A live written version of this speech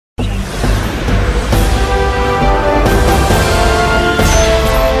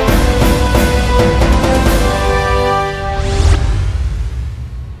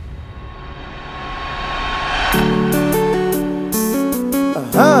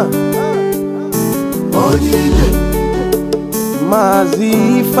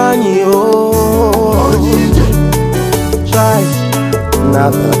Mazi Fanny, oh, try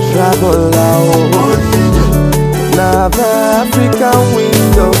another traveler, another African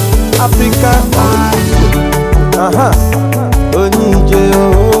window, African eyes, Onye-Ije,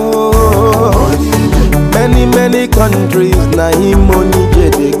 oh, many countries, na him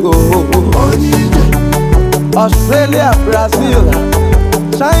Onye-Ije they go. Australia, Brazil,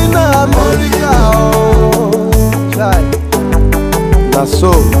 China, America, oh, try. Na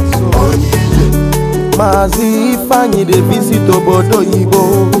so Mazi Fanny they visit Obodo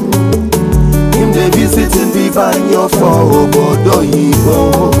Igbo. Him they visit in Vivanyo for Obodo Igbo.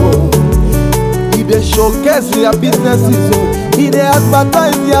 He they showcase their businesses, oh. He they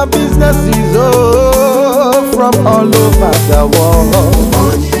advertise their businesses, oh, from all over the world.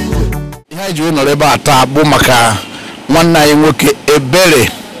 Ihe no leba ata bụ maka nwanne anyị nwoke Ebele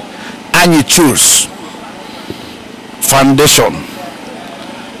Anyichuks Foundation.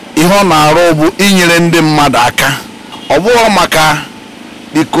 Ihe ọ na-arụ bụ inyere ndị mmadụ aka. Ọ bụrụ maka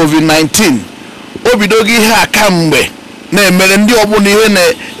the COVID-19. O bidogo ihe aka mgbe na-emere ndị ọbụla ihe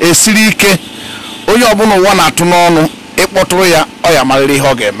na-esiri ike. Onye ọbụla ụwa na-atụ n'ọnụ ịkpọtụrụ ya ọ ya marịrị ihe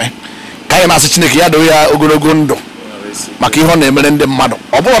ọ ga-eme. Ka anyị na-asị Chineke ya doo ya ogologo ndụ maka ihe ọ na-emere ndị mmadụ.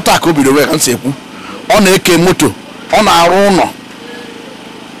 Ọ bụrụ taa ka o bidoro ka nsi ekwu. Ọ na-eke moto, ọ na-arụ ụlọ.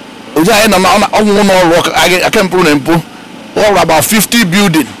 Oje anyị na ọnwụ n'ọrụ aka mpụ na mpụ. All about 50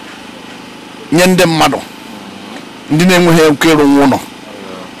 building nye ndị mmadụ ndị na-enweghị ike ịrụ ụlọ.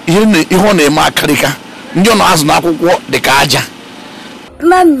 Ihe ọ na-eme akarịka ndị ọ na-azụ n'akwụkwọ dị ka aja.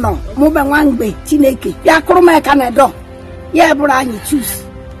 Nno mụba nwangbe Chineke ya kụrụ m aka na do ya bụrụ Anyichuks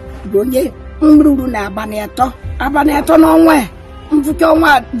bụ onye mruru na abalị atọ n'ọnwa mfuke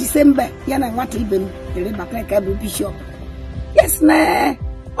ọnwa Disemba ya na nwata ibe m ere bata ka bụ bishop. Yes na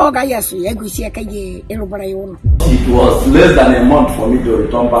ọ ga yesu ya gosi aka ye ịrụbara ya ụlọ. It was less than a month for me to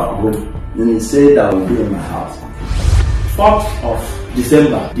return back home. And he said I will be in my house. 4th of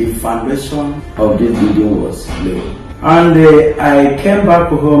December, the foundation of this building was laid. And I came back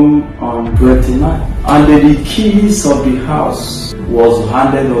home on 29. And the keys of the house was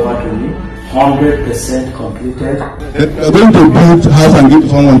handed over to me. 100% completed. We are going to build a house and give to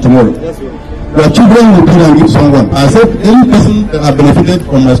someone tomorrow. Your children will build and give to someone. I said, any person that has benefited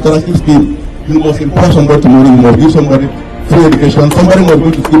from my scholarship scheme, you must empower somebody tomorrow, you must give somebody free education, somebody must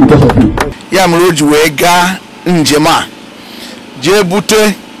go to school because of you. Ya mroji wega njema je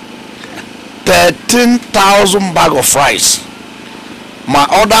bute 13,000 bag of rice. Ma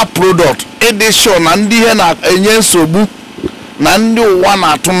other product edition na ndị ihe na enye nsogbu na ndị ụwa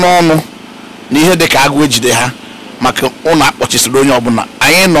na-atụ n'ọnụ na ihe dị ka agụ ejide ha maka ụlọ akpọchisiri onye ọbụla.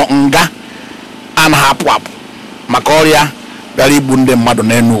 Anyị nọ nga a na-hapụ maka ọrịa bịara igbu ndị mmadụ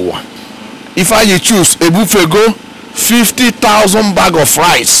n'elu ụwa. Anyichuks ebufego 50,000 bag of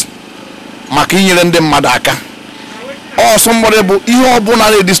rice maka inyere ndị mmadụ aka. Ọsọ mgbere bụ ihe ọbụla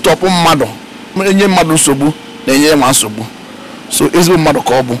na-edistọpụ mmadụ enye mmadụ nsogbu na-enye nwa nsogbu. So ezigbo mmadụ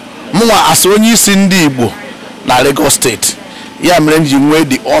ka ọ bụ. Mụnwa asị onye isi ndị Igbo na Lagos steeti. Ya mere nji nwee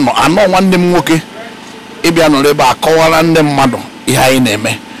dị ọnụ anọ nwanne m nwoke ịbịa nọrọ ebe a kọwara ndị mmadụ ihe anyị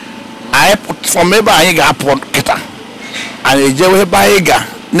na-eme. Anyị from ebe anyị ga-apụ kịta anyị ejewe ebe anyị ga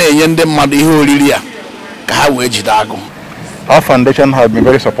na-enye ndị mmadụ ihe oriri ya ka ha wee jide agụ. Our foundation has been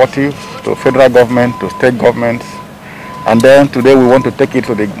very supportive to federal government, to state governments, and then today we want to take it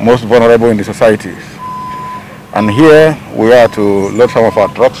to the most vulnerable in the societies. And here we are to load some of our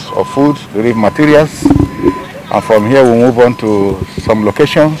trucks of food, relief materials, and from here we move on to some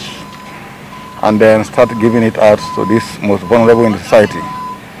locations and then start giving it out to these most vulnerable in the society,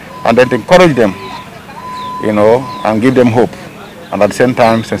 and then to encourage them, you know, and give them hope, and at the same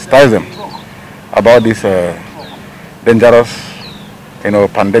time sensitize them about this dangerous, you know,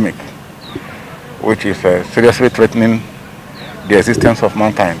 pandemic, which is seriously threatening the existence of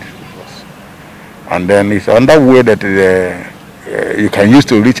mankind. And then it's another way that you can use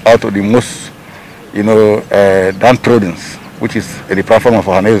to reach out to the most, you know, downtrodden, which is the platform of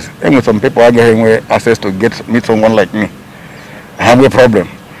Ohanaeze. And with some people are getting access to meet someone like me. I have a problem.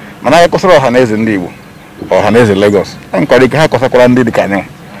 Man, I consider Ohanaeze in Igbo, Ohanaeze in Lagos. I'm calling her because I can't do the canyon.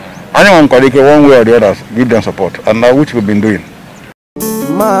 Anyone calling one way or the other, give them support, and now which we've been doing.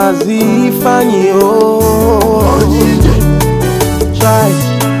 Mazi Fanny, oh, try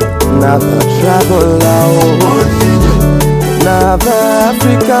another traveler, another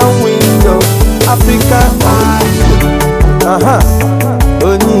African window, African eyes,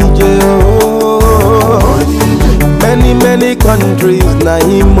 Onye-Ije, oh, many countries, na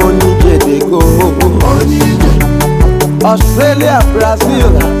him Onye-Ije they go. Australia,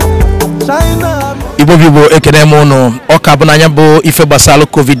 Brazil, China. Igbo Igbo ekene m unu ọka bụ n'anya bụ ife gbasara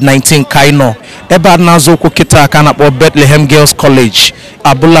COVID-19 ka anyị nọ ebe a na-azụ ụkwụ kịta ka na-akpọ Bethlehem Girls College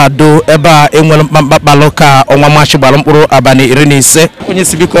Abule ebe a enwere mkpakpalụ ka ọnwa Maachị gbara mkpụrụ abalị 15 onye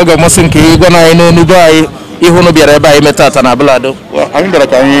si biko ọ ga-amasị nke ịgwa na anyị n'onugo anyị ihu na bịara ebe anyị metata na Abule anyị bịara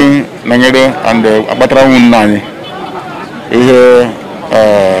ka anyị nanyere and akpatara ụmụnne anyị ihe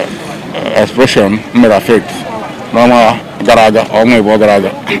expression mere affect n'ọnwa gara aga ọnwa ịbụọ gara aga.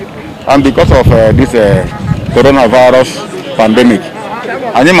 And because of this coronavirus pandemic,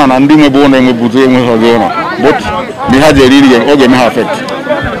 anyị ma na ndị nwebe ụlọ enwebuzo enweghị ụlọ but na ihe ji eri nri ọ ga-eme ha affect.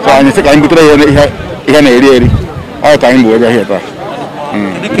 So anyị sị ka anyị butere ihe na-eri eri ọ ka anyị bụ ebe ahịa taa.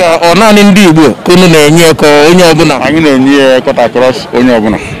 Dịka ọ naanị ndị Igbo ka unu na-enye ka onye ọbụla? Anyị na-enye cut across onye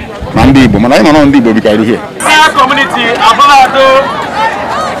ọbụla na ndị Igbo mana anyị ma na ndị Igbo bikarị ihe. Community Abule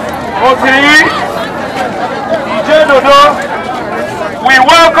Ije we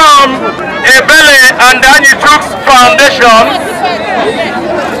welcome Ebele and the Anyichuks Foundation.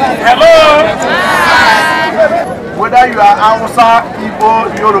 Hello. Whether you are Hausa, Igbo,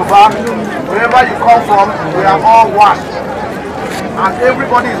 Yoruba, wherever you come from, we are all one. And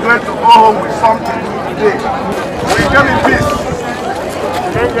everybody is going to go home with something today. We came in peace.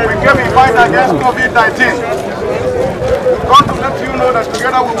 We came in fight against COVID-19. We want to let you know that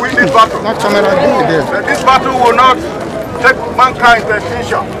together we win this battle. That this battle will not take mankind to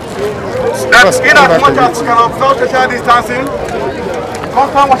extinction. That in as much as we can observe social distancing,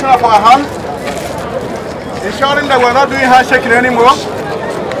 constant washing of our hands, ensuring that we're not doing handshaking anymore,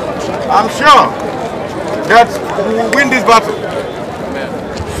 I'm sure that we will win this battle.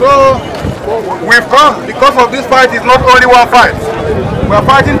 So we've come because of this fight is not only one fight. We're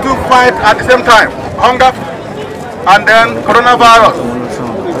fighting two fights at the same time. Hunger and then coronavirus.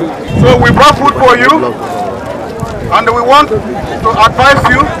 So we brought food for you. And we want to advise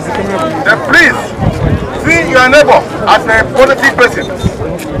you that please see your neighbor as a positive person.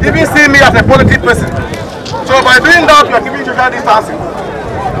 Even see me as a positive person. So by doing that, we are giving social distancing.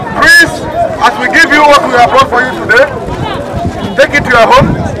 Please, as we give you what we have brought for you today, take it to your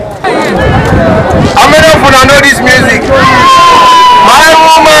home. How many of you know this music? My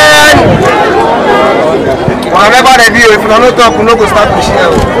woman! Whenever they do, if you don't talk, you don't go start to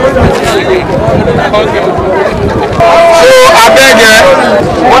share. So I beg you,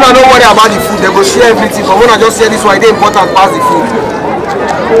 when I don't worry about the food, they go share everything. But when I just say this one, it's important pass the food.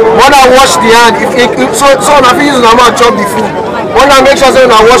 When I wash the hand, so I feel use my mouth chop the food. When I make sure say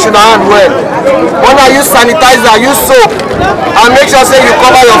I wash your hand well. When I use sanitizer, use soap, and make sure say you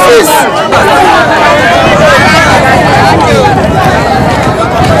cover your face.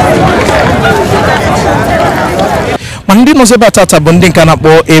 Ndị nọzọ ebe atata bụ ndị nka na-akpọ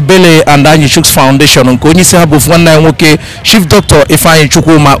Ebele and Anyichuks Foundation nke onye isi ha bụ nwanne anyị nwoke Chief Dr. Ifeanyi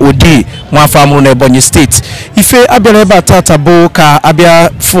Chukwuma Odi nwafọ amụrụ n'Ebonyi steeti. Ife abịara ebe atata bụ ka abịa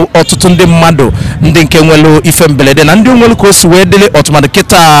fụ ọtụtụ ndị mmadụ ndị nke nwere ife mberede na ndị nwere ka o si wee dịrị ọtụmadụ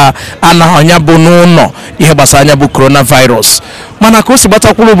kịta anaghị anya bụ n'ụlọ ihe gbasara anya bụ coronavirus mana ka o si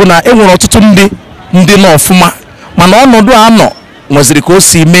gbatakwuru bụ na e nwere ọtụtụ ndị nọ ọfụma mana ọnọdụ a nọ nweziri ka o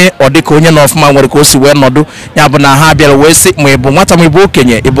si mee ọ dị ka onye nọ ọfụma nwere ka o si wee nọdụ ya bụ na ha bịara wee sị ma ịbụ nwata ma ịbụ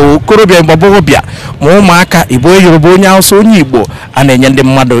okenye ịbụ okorobịa ịbụ agbọghọbịa ma ụmụaka ịbụ Yoruba onye Hausa onye Igbo a na-enye ndị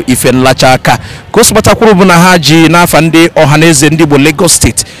mmadụ ife nlacha aka ka o si gbatakwuru bụ na ha ji n'afa ndị Ohanaeze ndị Igbo Lagos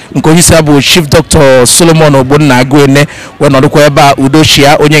steeti nke onye isi bụ Chief Dr. Solomon Ogbonna Agụene wee nọdụkwa ebe a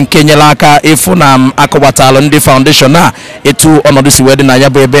Udochia onye nke nyere aka ịfụ na akọwatalụ ndị foundation a etu ọnọdụ si wee dị na ya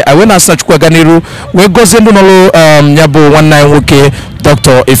bụ ebe a wee na-asị Chukwu aga n'iru wee gozie ndị nọrụ ya bụ nwanne anyị nwoke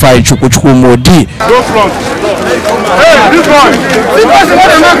Dr. Ifeanyi Chukwuma Odi. Hey, this one.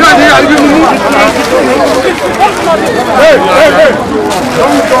 Hey.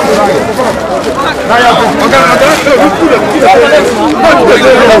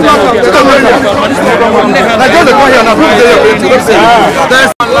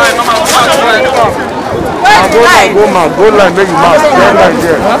 Go line, make you mask. Go line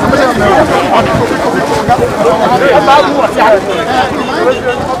there.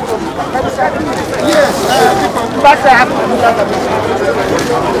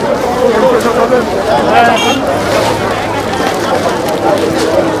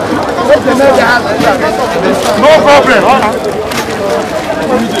 No problem.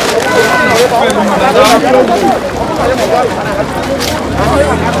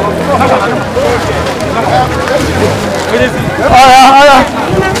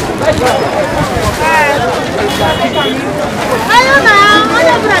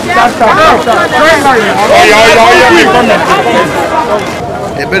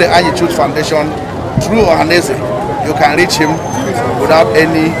 Ebele Anyichuks Foundation, through Ohanaeze, you can reach him without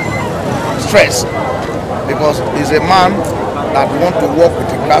any stress. because he's a man that wants to work with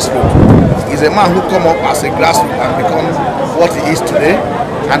the grassroots. He's a man who come up as a grassroots and become what he is today,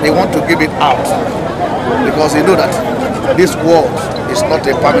 and they want to give it out because they know that this world is not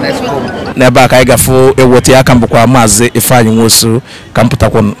a permanent home. Neba ka igafo ewote aka mbukwa Maazị Ifeanyi Nwosu ka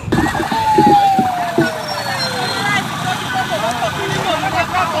mpụtakwa